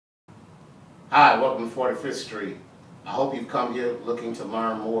Hi, welcome to 45th Street. I hope you've come here looking to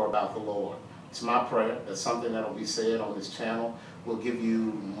learn more about the Lord. It's my prayer that something that will be said on this channel will give you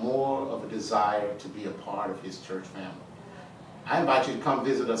more of a desire to be a part of His church family. I invite you to come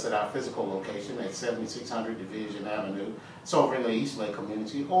visit us at our physical location at 7600 Division Avenue. It's over in the East Lake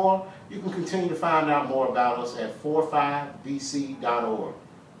community, or you can continue to find out more about us at 45bc.org.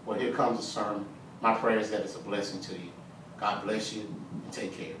 Well, here comes the sermon. My prayer is that it's a blessing to you. God bless you, and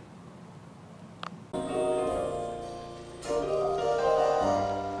take care.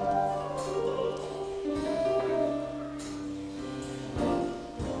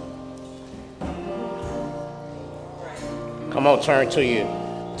 Come on, turn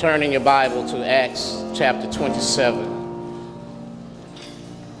in your Bible to Acts chapter 27.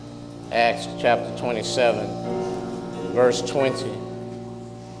 Acts chapter 27, verse 20.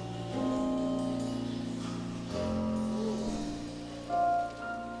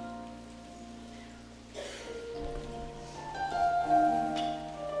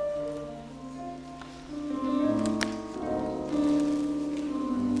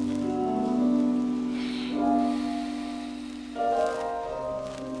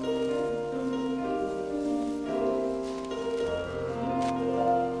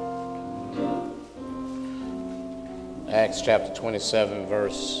 Acts chapter 27,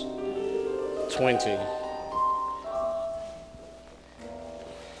 verse 20.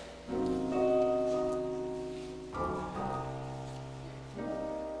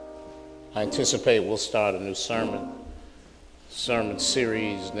 I anticipate we'll start a new sermon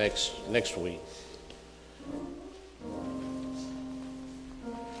series next week.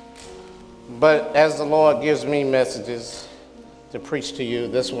 But as the Lord gives me messages to preach to you,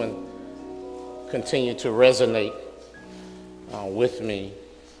 this one continued to resonate with me,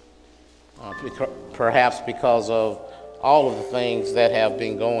 perhaps because of all of the things that have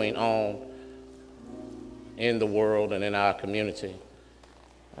been going on in the world and in our community.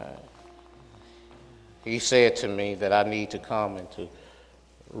 He said to me that I need to come and to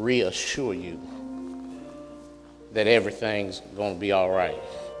reassure you that everything's going to be all right.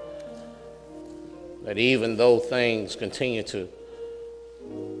 That even though things continue to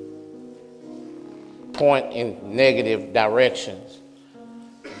point in negative directions,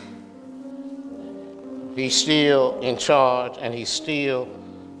 He's still in charge and He's still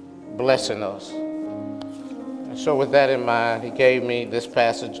blessing us. And so with that in mind, He gave me this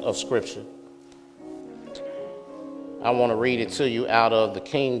passage of Scripture. I want to read it to you out of the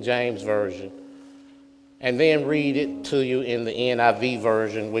King James Version, and then read it to you in the NIV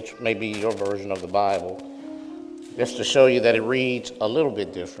version, which may be your version of the Bible, just to show you that it reads a little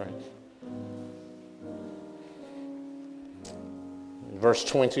bit different. Verse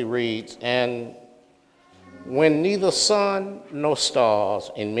 20 reads, "And when neither sun nor stars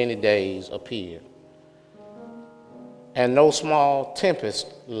in many days appeared, and no small tempest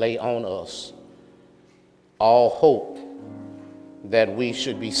lay on us, all hope that we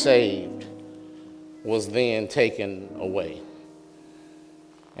should be saved was then taken away."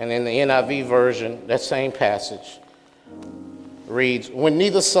 And in the NIV version, that same passage reads, "When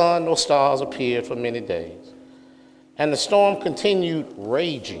neither sun nor stars appeared for many days, and the storm continued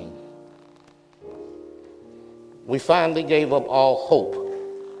raging, we finally gave up all hope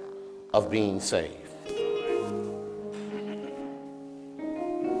of being saved."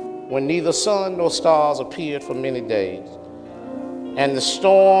 When neither sun nor stars appeared for many days, and the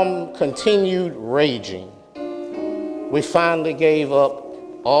storm continued raging, we finally gave up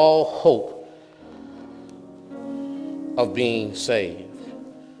all hope of being saved.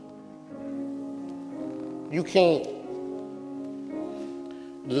 You can't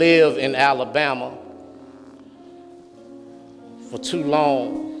live in Alabama for too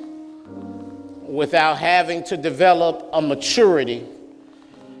long without having to develop a maturity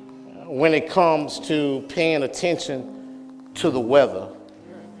when it comes to paying attention to the weather.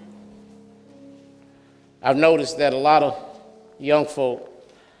 I've noticed that a lot of young folk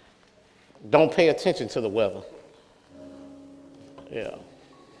don't pay attention to the weather. Yeah.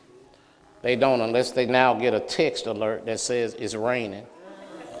 They don't, unless they now get a text alert that says it's raining.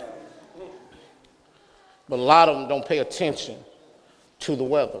 But a lot of them don't pay attention to the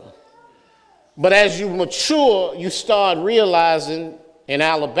weather. But as you mature, you start realizing in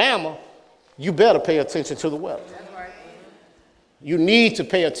Alabama, you better pay attention to the weather. You need to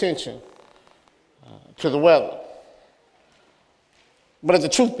pay attention to the weather. But if the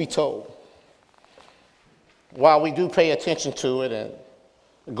truth be told, while we do pay attention to it and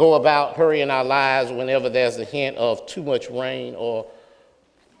go about hurrying our lives whenever there's a hint of too much rain or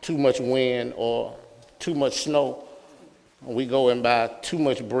too much wind or too much snow, we go and buy too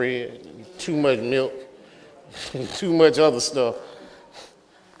much bread, too much milk, too much other stuff,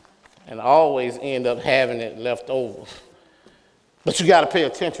 and I always end up having it left over. But you got to pay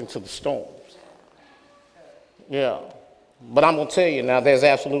attention to the storms. Yeah. But I'm going to tell you now, there's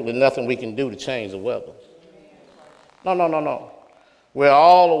absolutely nothing we can do to change the weather. No. We're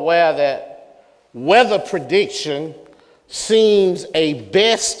all aware that weather prediction seems a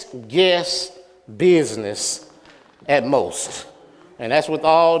best guess business at most. And that's with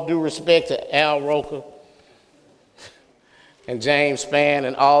all due respect to Al Roker and James Spann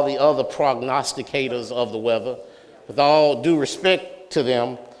and all the other prognosticators of the weather. With all due respect to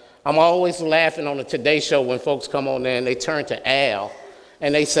them, I'm always laughing on the Today Show when folks come on there and they turn to Al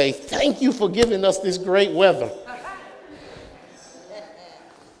and they say, "Thank you for giving us this great weather."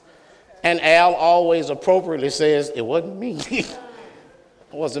 And Al always appropriately says, "It wasn't me." It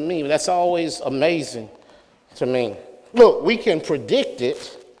wasn't me. That's always amazing to me. Look, we can predict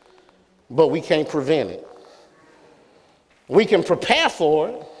it, but we can't prevent it. We can prepare for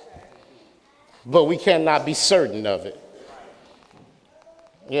it, but we cannot be certain of it.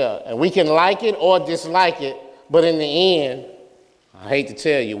 Yeah, and we can like it or dislike it, but in the end, I hate to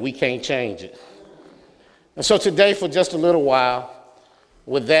tell you, we can't change it. And so today, for just a little while,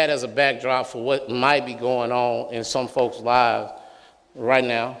 with that as a backdrop for what might be going on in some folks' lives right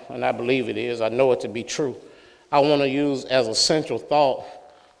now, and I believe it is, I know it to be true, I want to use as a central thought,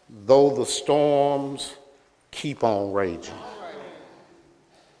 though the storms keep on raging.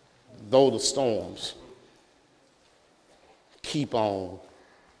 Though the storms keep on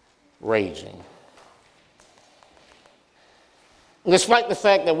raging. Despite the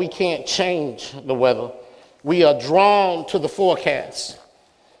fact that we can't change the weather, we are drawn to the forecast.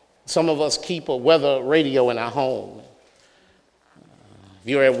 Some of us keep a weather radio in our home. If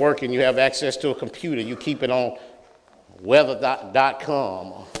you're at work and you have access to a computer, you keep it on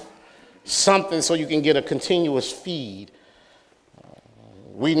weather.com or something so you can get a continuous feed.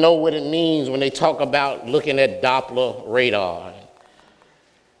 We know what it means when they talk about looking at Doppler radar.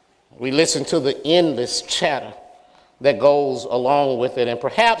 We listen to the endless chatter that goes along with it, and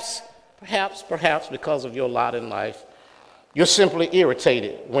perhaps because of your lot in life, you're simply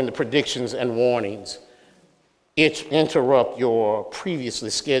irritated when the predictions and warnings interrupt your previously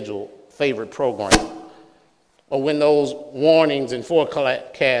scheduled favorite program, or when those warnings and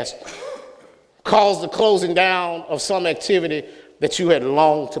forecasts cause the closing down of some activity that you had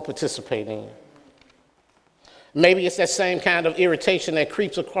longed to participate in. Maybe it's that same kind of irritation that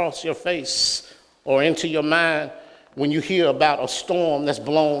creeps across your face or into your mind when you hear about a storm that's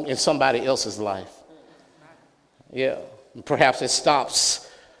blown in somebody else's life. Yeah, perhaps it stops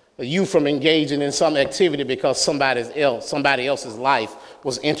you from engaging in some activity because somebody else's life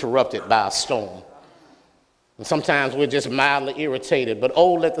was interrupted by a storm. And sometimes we're just mildly irritated, but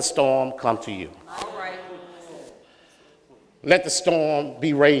oh, let the storm come to you. All right. Let the storm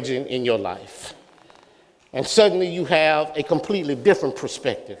be raging in your life. And suddenly you have a completely different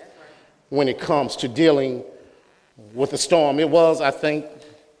perspective when it comes to dealing with the storm. It was, I think,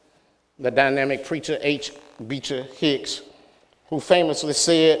 the dynamic preacher H. Beecher Hicks who famously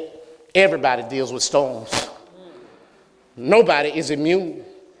said, everybody deals with storms. Nobody is immune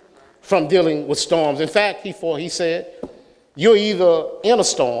from dealing with storms. In fact, he said, you're either in a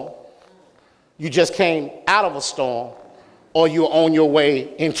storm, you just came out of a storm, or you're on your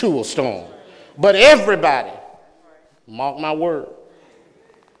way into a storm. But everybody, mark my word,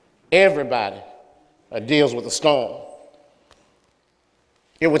 everybody deals with a storm.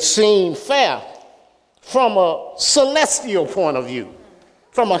 It would seem fair from a celestial point of view,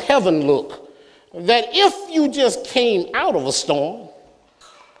 from a heaven look, that if you just came out of a storm,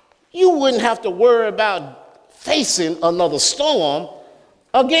 you wouldn't have to worry about facing another storm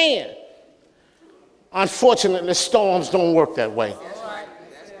again. Unfortunately, storms don't work that way.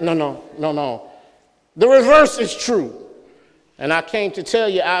 No. The reverse is true. And I came to tell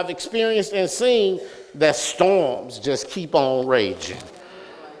you I've experienced and seen that storms just keep on raging.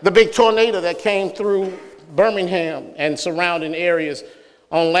 The big tornado that came through Birmingham and surrounding areas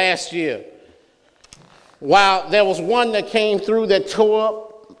on last year, while there was one that came through that tore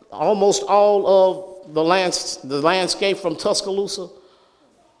up almost all of the landscape from Tuscaloosa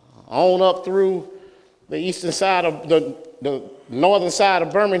on up through the eastern side of the northern side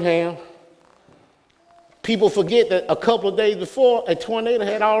of Birmingham, people forget that a couple of days before, a tornado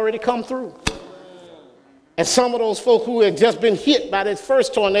had already come through. And some of those folk who had just been hit by that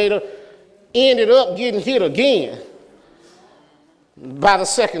first tornado ended up getting hit again by the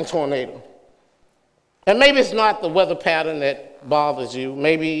second tornado. And maybe it's not the weather pattern that bothers you.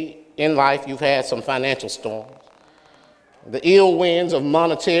 Maybe in life you've had some financial storms. The ill winds of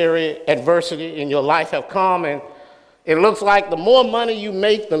monetary adversity in your life have come, and it looks like the more money you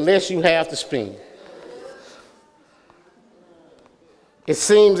make, the less you have to spend. It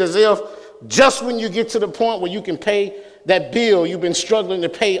seems as if just when you get to the point where you can pay that bill you've been struggling to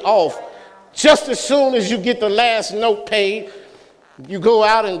pay off, just as soon as you get the last note paid, you go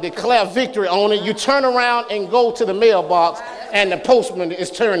out and declare victory on it. You turn around and go to the mailbox, and the postman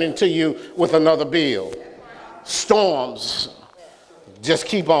is turning to you with another bill. Storms just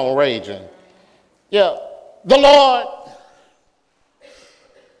keep on raging. Yeah, the Lord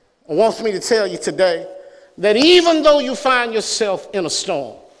wants me to tell you today that even though you find yourself in a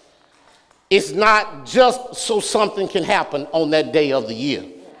storm, it's not just so something can happen on that day of the year.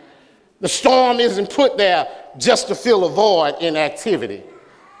 The storm isn't put there just to fill a void in activity.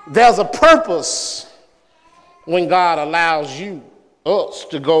 There's a purpose when God allows us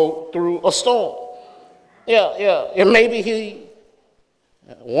to go through a storm. And maybe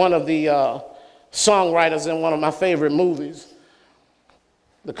one of the songwriters in one of my favorite movies,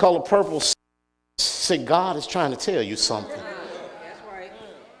 The Color Purple, said, God is trying to tell you something. That's right.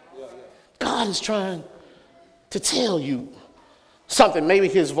 God is trying to tell you something. Maybe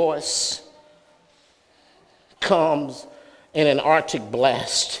his voice comes in an Arctic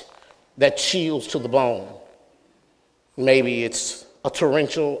blast that chills to the bone. Maybe it's a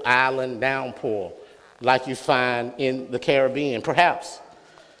torrential island downpour like you find in the Caribbean. Perhaps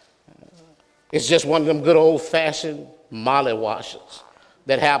it's just one of them good old-fashioned molly washes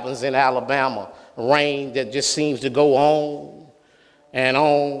that happens in Alabama. Rain that just seems to go on and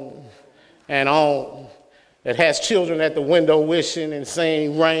on and on. It has children at the window wishing and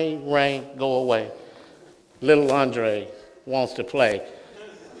saying, rain, rain, go away. Little Andre wants to play.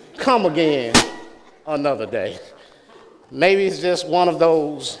 Come again another day. Maybe it's just one of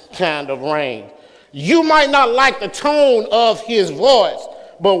those kind of rain. You might not like the tone of his voice,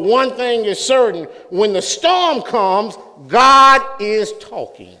 but one thing is certain. When the storm comes, God is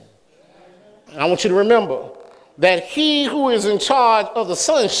talking. And I want you to remember that he who is in charge of the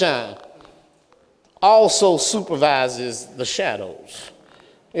sunshine also supervises the shadows.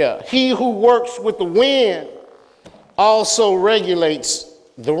 He who works with the wind also regulates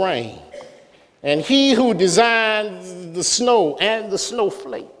the rain. And he who designs the snow and the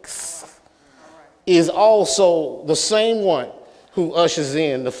snowflakes is also the same one who ushers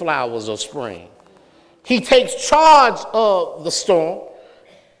in the flowers of spring. He takes charge of the storm.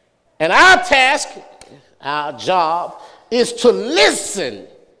 And our task, our job, is to listen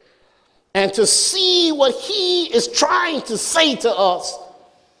and to see what he is trying to say to us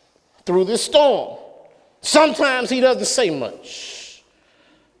through this storm. Sometimes he doesn't say much.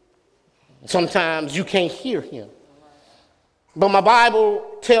 Sometimes you can't hear him. But my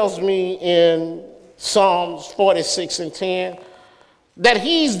Bible tells me in Psalms 46:10 that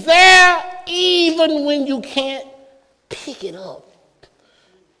he's there even when you can't pick it up,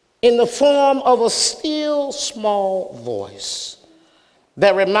 in the form of a still small voice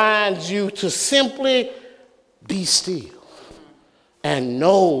that reminds you to simply be still and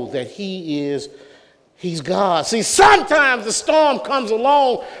know that he's God. See, sometimes the storm comes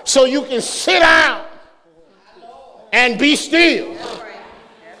along so you can sit down and be still. That's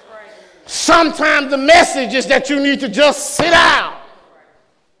right. Sometimes the message is that you need to just sit down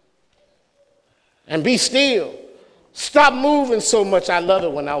and be still. Stop moving so much. I love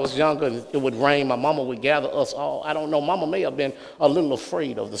it when I was younger. It would rain. My mama would gather us all. I don't know. Mama may have been a little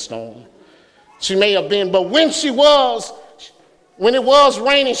afraid of the storm. She may have been. But when it was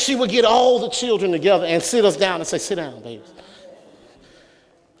raining, she would get all the children together and sit us down and say, sit down, baby.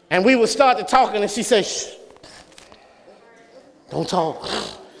 And we would start to talking, and she said, shh, don't talk.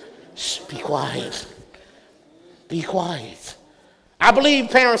 Shh, be quiet. Be quiet. I believe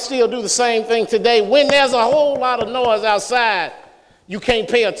parents still do the same thing today. When there's a whole lot of noise outside, you can't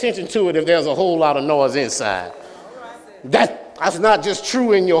pay attention to it if there's a whole lot of noise inside. That's not just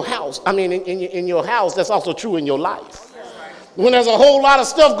true in your house. I mean, in your house, that's also true in your life. When there's a whole lot of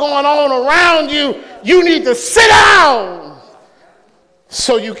stuff going on around you, you need to sit down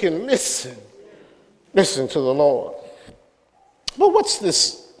so you can listen to the Lord. But what's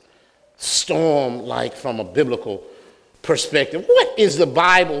this storm like from a biblical perspective? What is the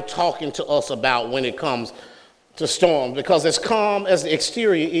Bible talking to us about when it comes to storms? Because as calm as the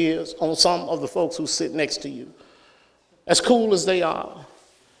exterior is on some of the folks who sit next to you, as cool as they are,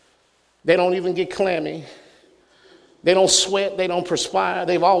 they don't even get clammy. They don't sweat. They don't perspire.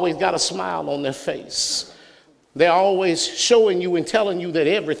 They've always got a smile on their face. They're always showing you and telling you that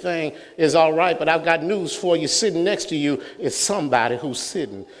everything is all right. But I've got news for you. Sitting next to you is somebody who's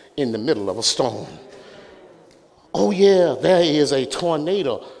sitting in the middle of a storm. oh yeah, there is a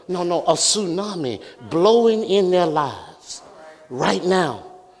tornado. No, a tsunami blowing in their lives right now.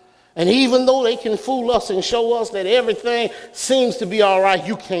 And even though they can fool us and show us that everything seems to be all right,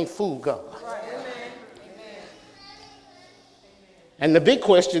 you can't fool God. And the big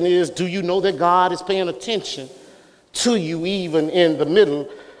question is, do you know that God is paying attention to you even in the middle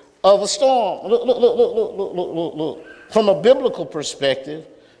of a storm? Look. From a biblical perspective,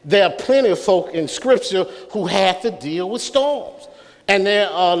 there are plenty of folk in Scripture who had to deal with storms. And there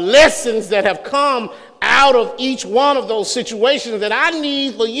are lessons that have come out of each one of those situations that I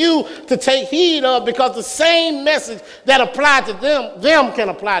need for you to take heed of, because the same message that applied to them can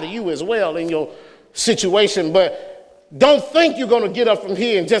apply to you as well in your situation. But don't think you're going to get up from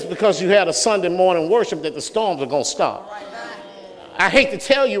here and just because you had a Sunday morning worship that the storms are going to stop. I hate to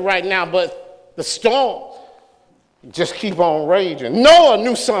tell you right now, but the storms just keep on raging. Noah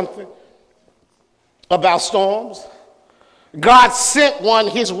knew something about storms. God sent one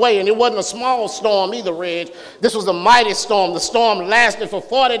his way, and it wasn't a small storm either, Reg. This was a mighty storm. The storm lasted for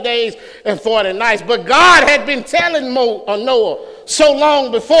 40 days and 40 nights. But God had been telling Noah so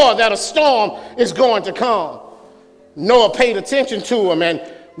long before that a storm is going to come. Noah paid attention to him, and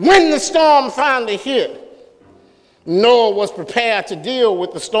when the storm finally hit, Noah was prepared to deal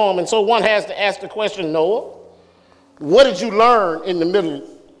with the storm. And so one has to ask the question, Noah, what did you learn in the middle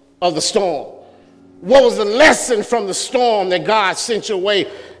of the storm? What was the lesson from the storm that God sent your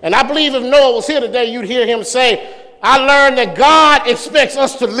way? And I believe if Noah was here today, you'd hear him say, I learned that God expects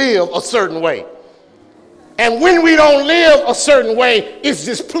us to live a certain way. And when we don't live a certain way, it's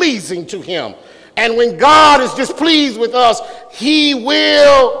displeasing to him. And when God is displeased with us, he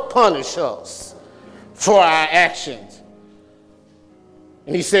will punish us for our actions.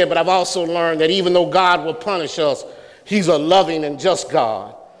 And he said, but I've also learned that even though God will punish us, he's a loving and just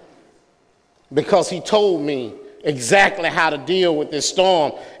God, because he told me exactly how to deal with this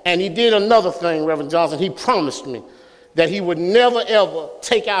storm. And he did another thing, Reverend Johnson. He promised me that he would never, ever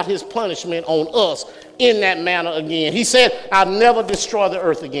take out his punishment on us in that manner again. He said, I'll never destroy the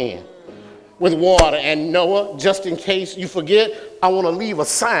earth again with water. And Noah, just in case you forget, I want to leave a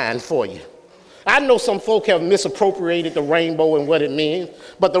sign for you. I know some folk have misappropriated the rainbow and what it means,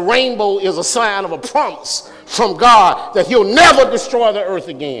 but the rainbow is a sign of a promise from God that he'll never destroy the earth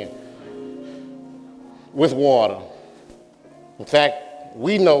again with water. In fact,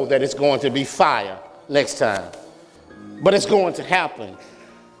 we know that it's going to be fire next time, but it's going to happen.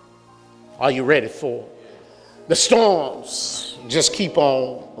 Are you ready for it? The storms just keep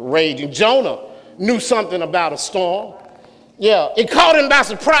on raging. Jonah knew something about a storm. Yeah, it caught him by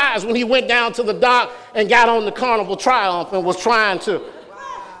surprise when he went down to the dock and got on the Carnival Triumph and was trying to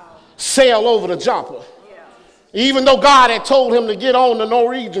sail over the Joppa. Even though God had told him to get on the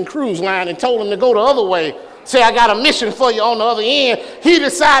Norwegian cruise line and told him to go the other way, say, I got a mission for you on the other end, he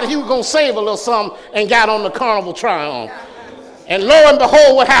decided he was going to save a little something and got on the Carnival Triumph. And lo and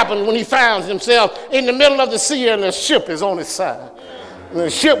behold, what happened when he found himself in the middle of the sea and the ship is on his side. And the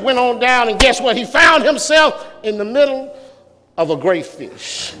ship went on down, and guess what? He found himself in the middle of a great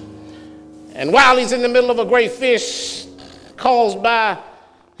fish. And while he's in the middle of a great fish caused by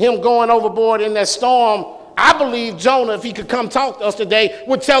him going overboard in that storm, I believe Jonah, if he could come talk to us today,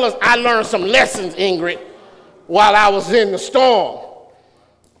 would tell us, I learned some lessons, Ingrid, while I was in the storm.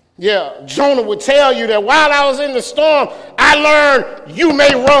 Yeah, Jonah would tell you that while I was in the storm, I learned you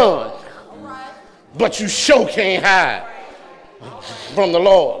may run, but you sure can't hide from the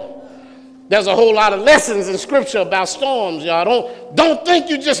Lord. There's a whole lot of lessons in Scripture about storms, y'all. Don't think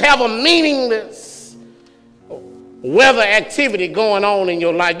you just have a meaningless weather activity going on in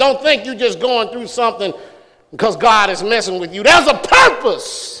your life. Don't think you're just going through something because God is messing with you. There's a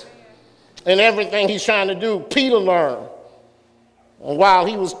purpose in everything he's trying to do. Peter learned. And while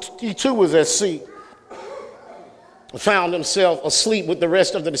he too was at sea, found himself asleep with the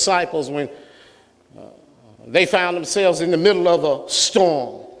rest of the disciples when they found themselves in the middle of a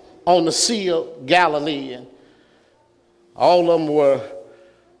storm on the Sea of Galilee. And all of them were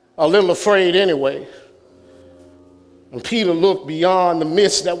a little afraid anyway. And Peter looked beyond the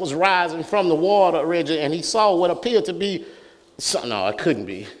mist that was rising from the water, and he saw what appeared to be, no, it couldn't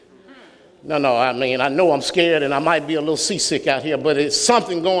be. No, I mean, I know I'm scared and I might be a little seasick out here, but it's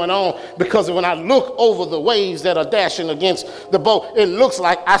something going on, because when I look over the waves that are dashing against the boat, it looks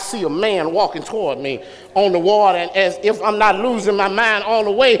like I see a man walking toward me on the water. And as if I'm not losing my mind all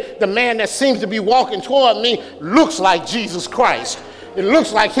the way, the man that seems to be walking toward me looks like Jesus Christ. It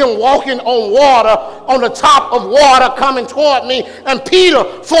looks like him walking on water, on the top of water coming toward me. And Peter,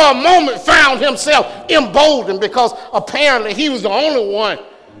 for a moment, found himself emboldened, because apparently he was the only one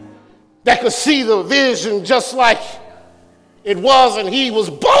that could see the vision just like it was, and he was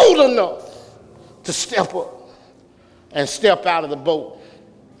bold enough to step up and step out of the boat.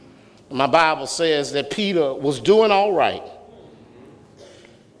 My Bible says that Peter was doing all right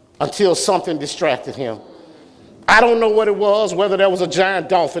until something distracted him. I don't know what it was, whether there was a giant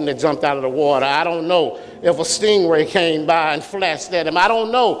dolphin that jumped out of the water. I don't know if a stingray came by and flashed at him. I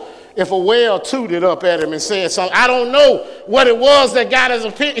don't know if a whale tooted up at him and said something. I don't know what it was that got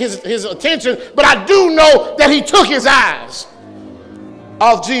his attention, but I do know that he took his eyes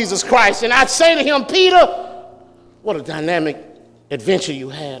off Jesus Christ. And I'd say to him, Peter, what a dynamic adventure you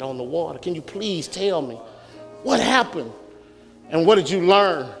had on the water. Can you please tell me what happened and what did you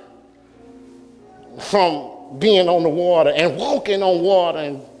learn from being on the water and walking on water?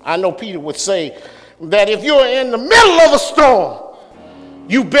 And I know Peter would say that if you're in the middle of a storm,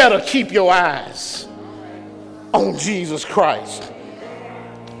 you better keep your eyes on Jesus Christ.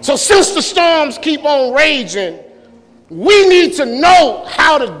 So since the storms keep on raging, we need to know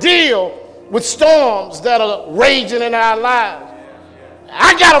how to deal with storms that are raging in our lives.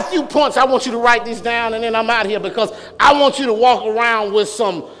 I got a few points. I want you to write these down, and then I'm out here, because I want you to walk around with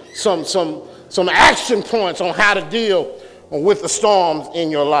some action points on how to deal with the storms in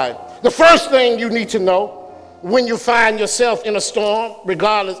your life. The first thing you need to know when you find yourself in a storm,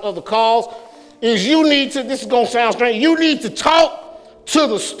 regardless of the cause, is you need to, this is going to sound strange, you need to talk to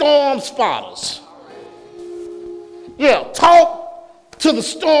the storm spotters. Yeah, talk to the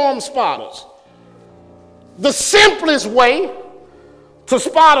storm spotters. The simplest way to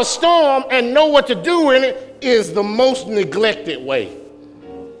spot a storm and know what to do in it is the most neglected way.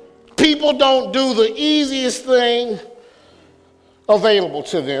 People don't do the easiest thing available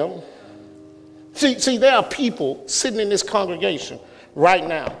to them. See, there are people sitting in this congregation right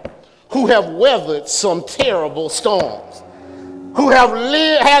now who have weathered some terrible storms, who have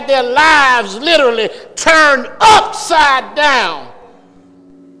had their lives literally turned upside down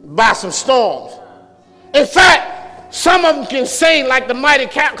by some storms. In fact, some of them can sing like the mighty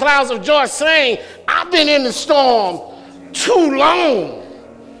clouds of joy saying, I've been in the storm too long.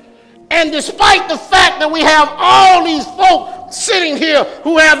 And despite the fact that we have all these folk sitting here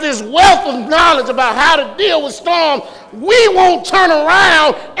who have this wealth of knowledge about how to deal with storms, we won't turn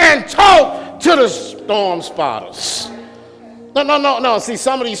around and talk to the storm spotters. No. See,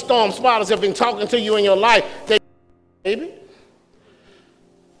 some of these storm spotters have been talking to you in your life. Baby,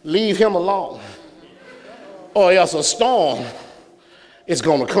 leave him alone, or else a storm is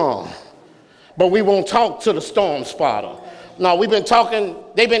going to come. But we won't talk to the storm spotter. No, they've been talking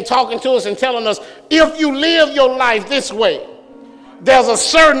to us and telling us, if you live your life this way, there's a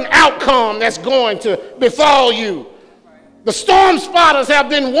certain outcome that's going to befall you. The storm spotters have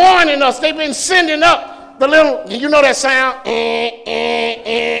been warning us. They've been sending up the little, you know that sound?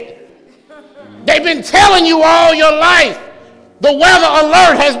 They've been telling you all your life. The weather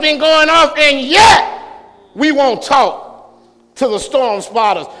alert has been going off, and yet we won't talk to the storm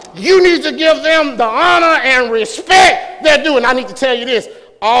spotters. You need to give them the honor and respect they're due. And I need to tell you this,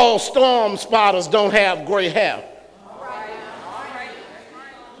 all storm spotters don't have gray hair.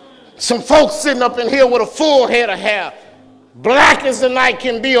 Some folks sitting up in here with a full head of hair, black as the night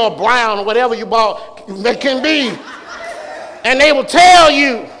can be, or brown, or whatever you bought that can be. And they will tell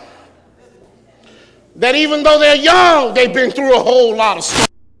you that even though they're young, they've been through a whole lot of stuff.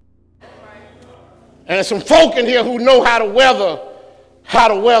 And there's some folk in here who know how to weather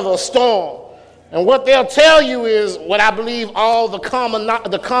a storm. And what they'll tell you is what I believe all the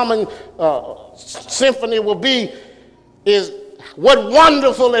common symphony will be is what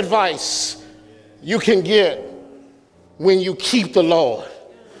wonderful advice you can get when you keep the Lord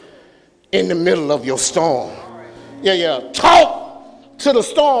in the middle of your storm. Yeah. Talk to the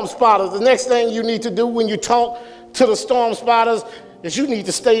storm spotters. The next thing you need to do when you talk to the storm spotters is you need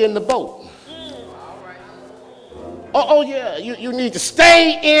to stay in the boat. Oh yeah, you need to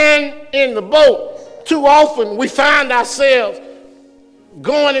stay in the boat. Too often we find ourselves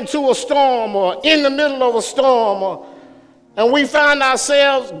going into a storm or in the middle of a storm, and we find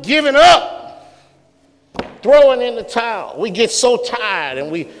ourselves giving up, throwing in the towel. We get so tired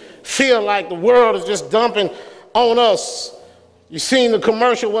and we feel like the world is just dumping on us. You've seen the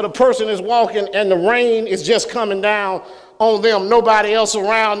commercial where the person is walking and the rain is just coming down on them. Nobody else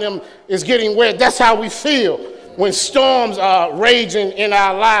around them is getting wet. That's how we feel when storms are raging in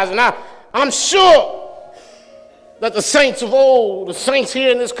our lives. And I'm sure that the saints of old, the saints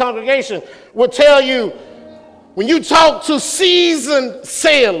here in this congregation, will tell you, when you talk to seasoned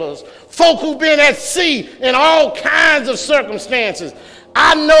sailors, folk who've been at sea in all kinds of circumstances,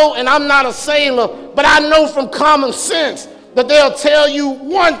 I know, and I'm not a sailor, but I know from common sense that they'll tell you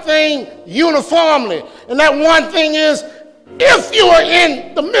one thing uniformly. And that one thing is, if you are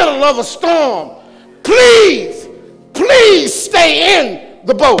in the middle of a storm, please stay in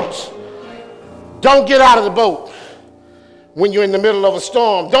the boat. Don't get out of the boat when you're in the middle of a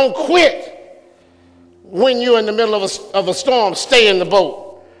storm. Don't quit when you're in the middle of a storm. Stay in the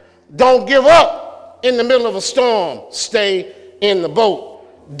boat. Don't give up in the middle of a storm. Stay in the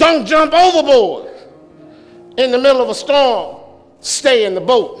boat. Don't jump overboard in the middle of a storm. Stay in the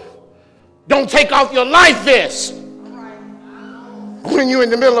boat. Don't take off your life vest when you're in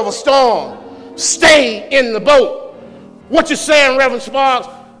the middle of a storm. Stay in the boat. What you're saying, Reverend Sparks,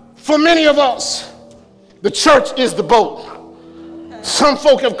 for many of us, the church is the boat. Some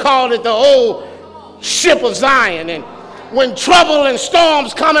folk have called it the old ship of Zion. And when trouble and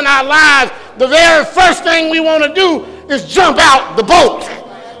storms come in our lives, the very first thing we want to do is jump out the boat.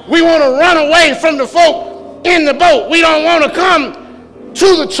 We want to run away from the folk in the boat. We don't want to come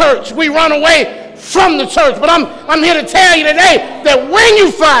to the church. We run away from the church. But I'm here to tell you today that when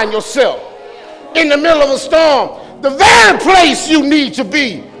you find yourself in the middle of a storm, the very place you need to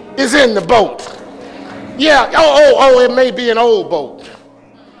be is in the boat. Yeah, it may be an old boat.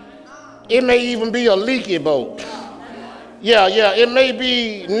 It may even be a leaky boat. Yeah, it may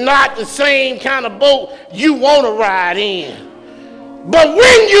be not the same kind of boat you want to ride in. But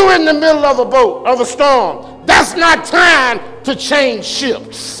when you're in the middle of a boat, of a storm, that's not time to change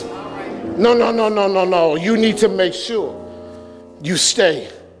ships. No. You need to make sure you stay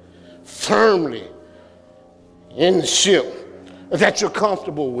firmly in the ship that you're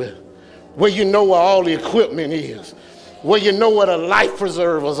comfortable with, where you know where all the equipment is, where you know where the life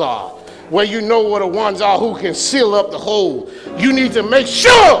preservers are, where you know where the ones are who can seal up the hole. You need to make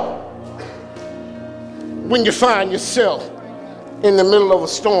sure when you find yourself in the middle of a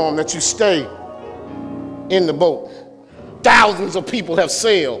storm that you stay in the boat. Thousands of people have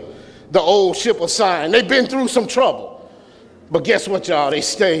sailed the old ship of Zion. They've been through some trouble. But guess what, y'all? They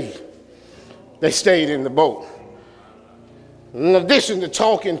stayed in the boat. In addition to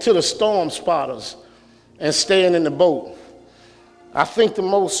talking to the storm spotters and staying in the boat, I think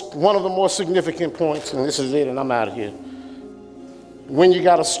one of the more significant points, and this is it, and I'm out of here. When you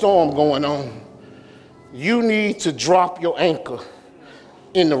got a storm going on, you need to drop your anchor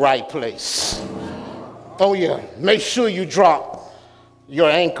in the right place. Oh yeah, make sure you drop your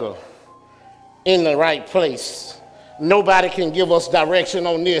anchor in the right place. Nobody can give us direction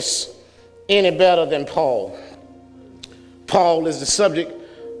on this any better than Paul. Paul is the subject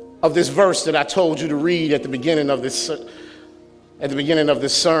of this verse that I told you to read at the beginning of this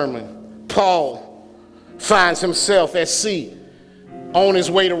sermon. Paul finds himself at sea, on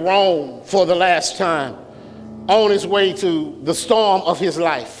his way to Rome for the last time, on his way to the storm of his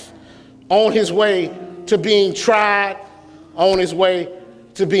life, on his way to being tried, on his way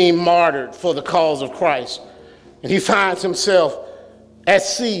to being martyred for the cause of Christ. And he finds himself at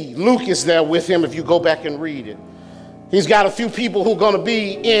sea. Luke is there with him if you go back and read it. He's got a few people who are going to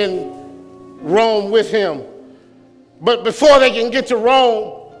be in Rome with him. But before they can get to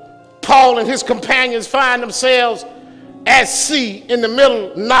Rome, Paul and his companions find themselves at sea in the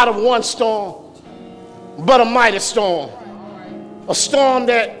middle, not of one storm, but a mighty storm. A storm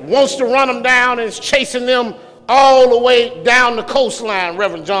that wants to run them down and is chasing them all the way down the coastline,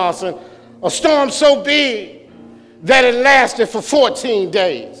 Reverend Johnson. A storm so big that it lasted for 14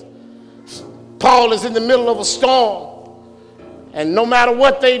 days. Paul is in the middle of a storm. And no matter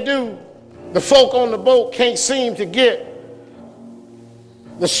what they do, the folk on the boat can't seem to get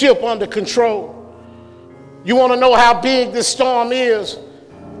the ship under control. You want to know how big this storm is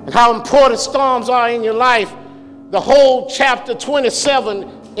and how important storms are in your life? The whole chapter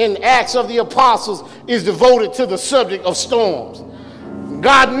 27 in Acts of the Apostles is devoted to the subject of storms.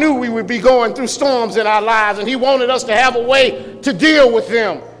 God knew we would be going through storms in our lives, and he wanted us to have a way to deal with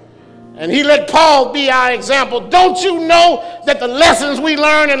them. And he let Paul be our example. Don't you know that the lessons we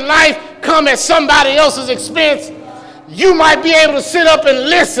learn in life come at somebody else's expense? You might be able to sit up and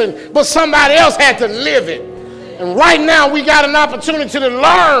listen, but somebody else had to live it. And right now we got an opportunity to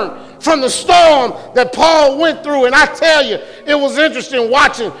learn from the storm that Paul went through. And I tell you, it was interesting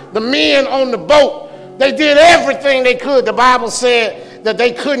watching the men on the boat. They did everything they could. The Bible said that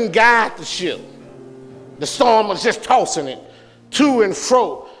they couldn't guide the ship. The storm was just tossing it to and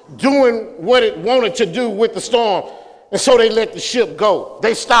fro, doing what it wanted to do with the storm. And so they let the ship go.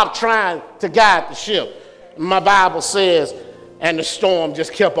 They stopped trying to guide the ship. My Bible says, and the storm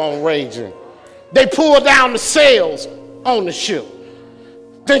just kept on raging. They pulled down the sails on the ship,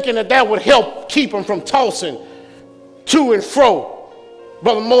 thinking that would help keep them from tossing to and fro.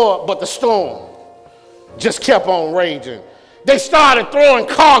 But the storm just kept on raging. They started throwing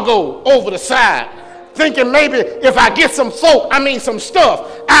cargo over the side, thinking maybe if I get some some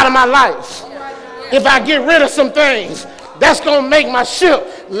stuff out of my life, if I get rid of some things, that's going to make my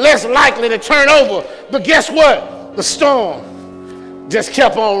ship less likely to turn over. But guess what? The storm just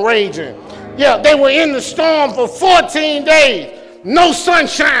kept on raging. Yeah, they were in the storm for 14 days. No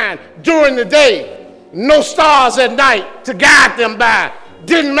sunshine during the day. No stars at night to guide them by.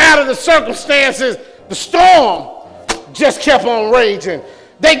 Didn't matter the circumstances. The storm just kept on raging.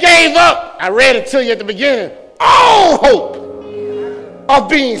 They gave up, I read it to you at the beginning, all hope of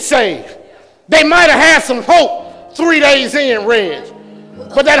being saved. They might have had some hope 3 days in, Reg.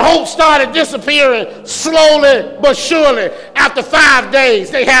 But that hope started disappearing slowly but surely. After 5 days,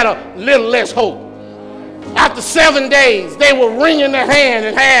 they had a little less hope. After 7 days, they were wringing their hand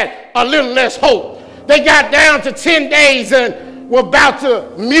and had a little less hope. They got down to 10 days and were about to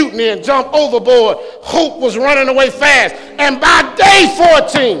mutiny and jump overboard. Hope was running away fast. And by day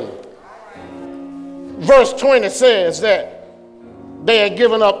 14, verse 20 says that they had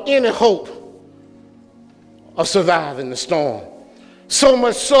given up any hope of surviving the storm. So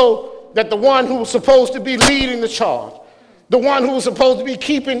much so that the one who was supposed to be leading the charge, the one who was supposed to be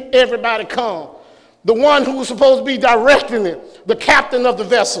keeping everybody calm, the one who was supposed to be directing it, the captain of the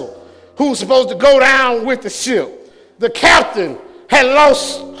vessel, who was supposed to go down with the ship, the captain had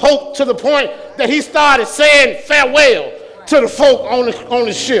lost hope to the point that he started saying farewell to the folk on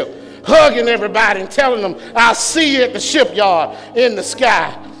the ship, hugging everybody and telling them, I'll see you at the shipyard in the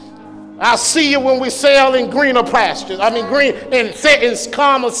sky. I'll see you when we sail in greener pastures. Green in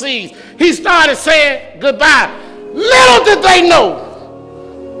calmer seas. He started saying goodbye. Little did they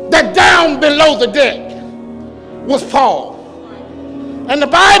know that down below the deck was Paul. And the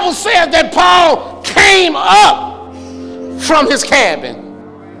Bible says that Paul came up from his cabin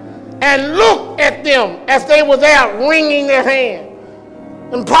and looked at them as they were there wringing their hand.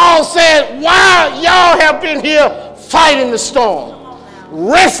 And Paul said, why y'all have been here fighting the storm,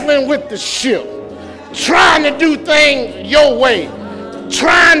 wrestling with the ship, trying to do things your way,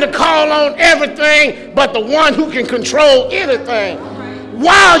 trying to call on everything but the one who can control anything.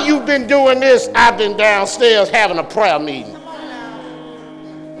 While you've been doing this, I've been downstairs having a prayer meeting.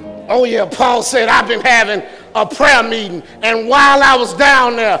 Oh yeah, Paul said, I've been having a prayer meeting, and while I was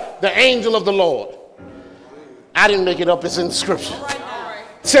down there, the angel of the Lord, I didn't make it up, it's in the scripture,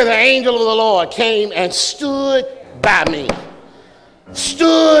 said the angel of the Lord came and stood by me,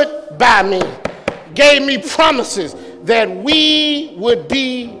 gave me promises that we would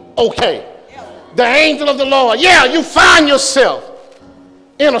be okay. The angel of the Lord, yeah, you find yourself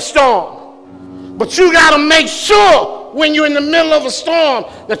in a storm, but you got to make sure when you're in the middle of a storm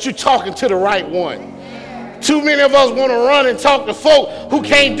that you're talking to the right one. Too many of us want to run and talk to folk who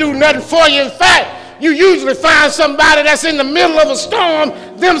can't do nothing for you. In fact, you usually find somebody that's in the middle of a storm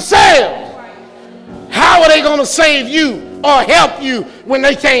themselves. How are they going to save you or help you when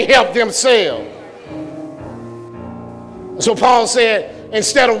they can't help themselves? So Paul said,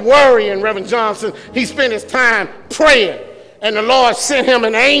 instead of worrying, Reverend Johnson, he spent his time praying, and the Lord sent him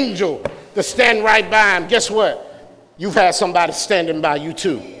an angel to stand right by him. Guess what? You've had somebody standing by you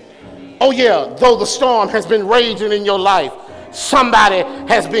too. Oh yeah, though the storm has been raging in your life, somebody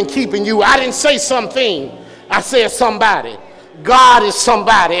has been keeping you. I didn't say something, I said somebody. God is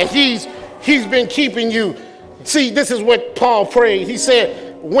somebody, and he's been keeping you. See, this is what Paul prayed. He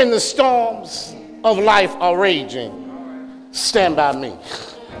said, when the storms of life are raging, stand by me.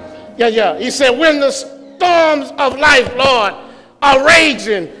 Yeah. He said, when the storms of life, Lord, are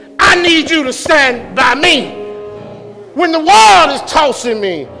raging, I need you to stand by me. When the world is tossing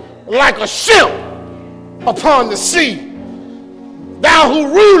me like a ship upon the sea, thou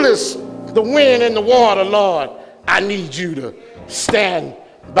who rulest the wind and the water, Lord, I need you to stand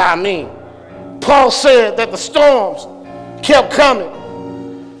by me. Paul said that the storms kept coming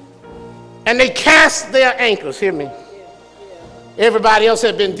and they cast their anchors. Hear me. Everybody else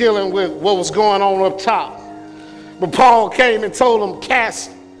had been dealing with what was going on up top. But Paul came and told them,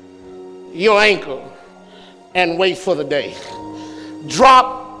 cast your anchor and wait for the day.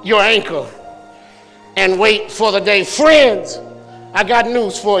 Drop your anchor and wait for the day. Friends, I got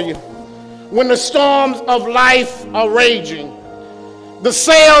news for you. When the storms of life are raging, the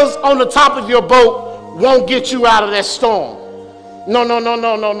sails on the top of your boat won't get you out of that storm.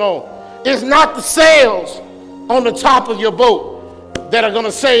 No. It's not the sails on the top of your boat that are going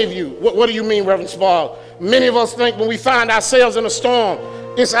to save you. What do you mean, Reverend Spall? Many of us think when we find ourselves in a storm,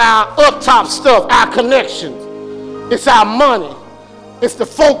 it's our up top stuff, our connections. It's our money. It's the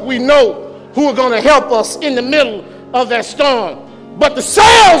folk we know who are going to help us in the middle of that storm. But the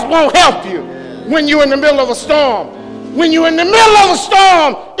sails won't help you when you're in the middle of a storm. When you're in the middle of a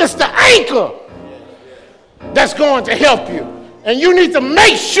storm, it's the anchor that's going to help you. And you need to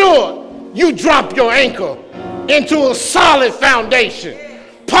make sure you drop your anchor into a solid foundation.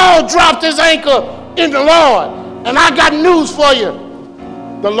 Paul dropped his anchor in the Lord. And I got news for you.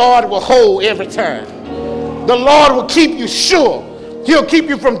 The Lord will hold every time. The Lord will keep you sure. He'll keep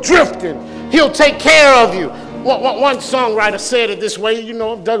you from drifting. He'll take care of you. One songwriter said it this way, you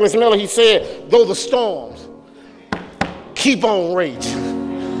know, Douglas Miller, he said, though the storms keep on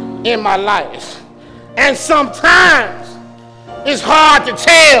raging in my life, and sometimes it's hard to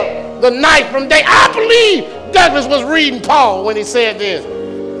tell the night from day. I believe Douglas was reading Paul when he said this.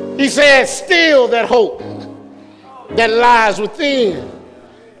 He said, still that hope that lies within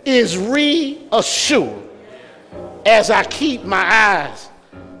is reassured as I keep my eyes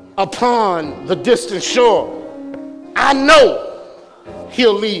upon the distant shore. I know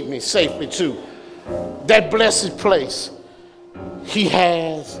he'll lead me safely to that blessed place he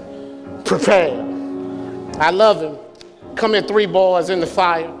has prepared. I love him. Come here, 3 boys in the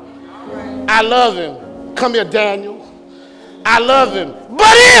fire. I love him. Come here, Daniel. I love him.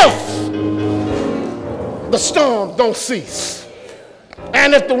 But if the storm don't cease,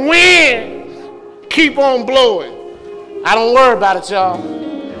 and if the wind keep on blowing, I don't worry about it, y'all.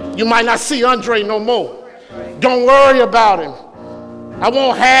 You might not see Andre no more. Don't worry about him. I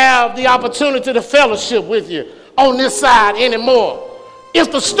won't have the opportunity to fellowship with you on this side anymore.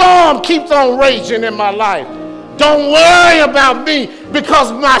 If the storm keeps on raging in my life, don't worry about me,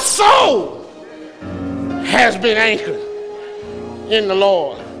 because my soul has been anchored in the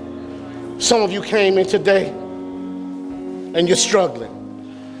Lord. Some of you came in today and you're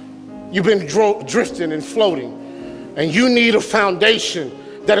struggling. You've been drifting and floating, and you need a foundation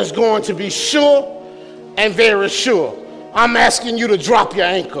that is going to be sure and very sure. I'm asking you to drop your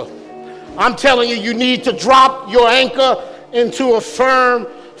anchor. I'm telling you, you need to drop your anchor into a firm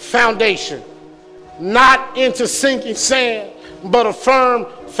foundation. Not into sinking sand, but a firm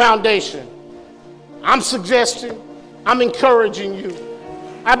foundation. I'm suggesting, I'm encouraging you,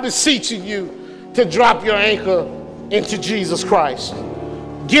 I'm beseeching you to drop your anchor into Jesus Christ.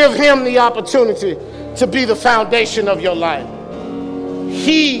 Give him the opportunity to be the foundation of your life.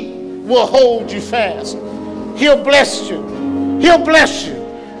 He will hold you fast. He'll bless you. He'll bless you.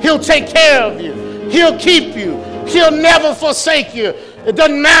 He'll take care of you. He'll keep you. He'll never forsake you. It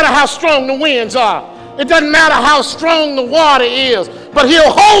doesn't matter how strong the winds are. It doesn't matter how strong the water is, but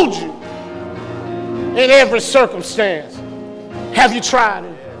he'll hold you in every circumstance. Have you tried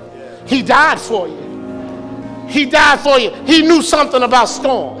him? He died for you. He died for you. He knew something about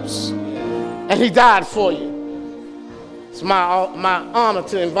storms, and he died for you. It's my honor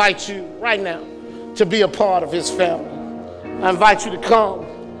to invite you right now to be a part of his family. I invite you to come,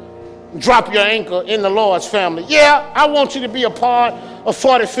 drop your anchor in the Lord's family. Yeah, I want you to be a part of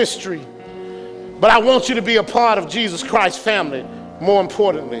 45th Street, but I want you to be a part of Jesus Christ's family. More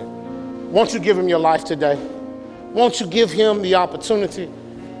importantly, won't you give him your life today? Won't you give him the opportunity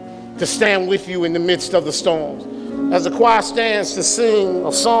to stand with you in the midst of the storms? As the choir stands to sing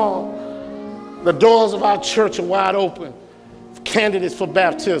a song, the doors of our church are wide open for candidates for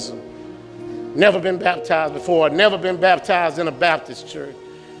baptism. Never been baptized before, never been baptized in a Baptist church.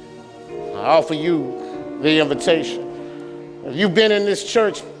 I offer you the invitation. If you've been in this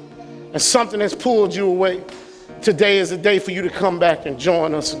church and something has pulled you away, today is the day for you to come back and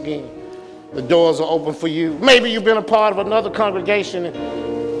join us again. The doors are open for you. Maybe you've been a part of another congregation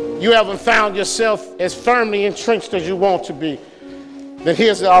and you haven't found yourself as firmly entrenched as you want to be. Then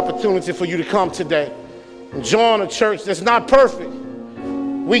here's the opportunity for you to come today and join a church that's not perfect.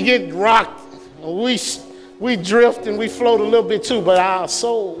 We get rocked, we drift and we float a little bit too, but our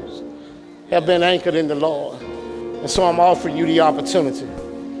souls have been anchored in the Lord. And so I'm offering you the opportunity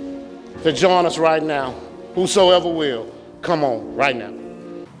to join us right now. Whosoever will, come on right now.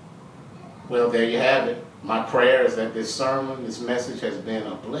 Well, there you have it. My prayer is that this sermon, this message has been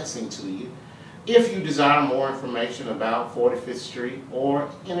a blessing to you. If you desire more information about 45th Street or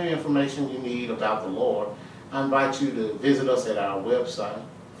any information you need about the Lord, I invite you to visit us at our website,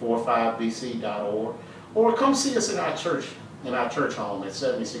 45bc.org, or come see us in our church home at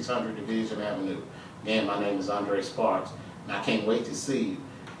 7600 Division Avenue. Again, my name is Andre Sparks, and I can't wait to see you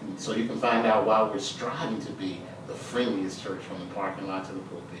so you can find out why we're striving to be the friendliest church from the parking lot to the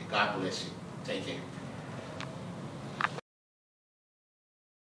pulpit. God bless you. Take care.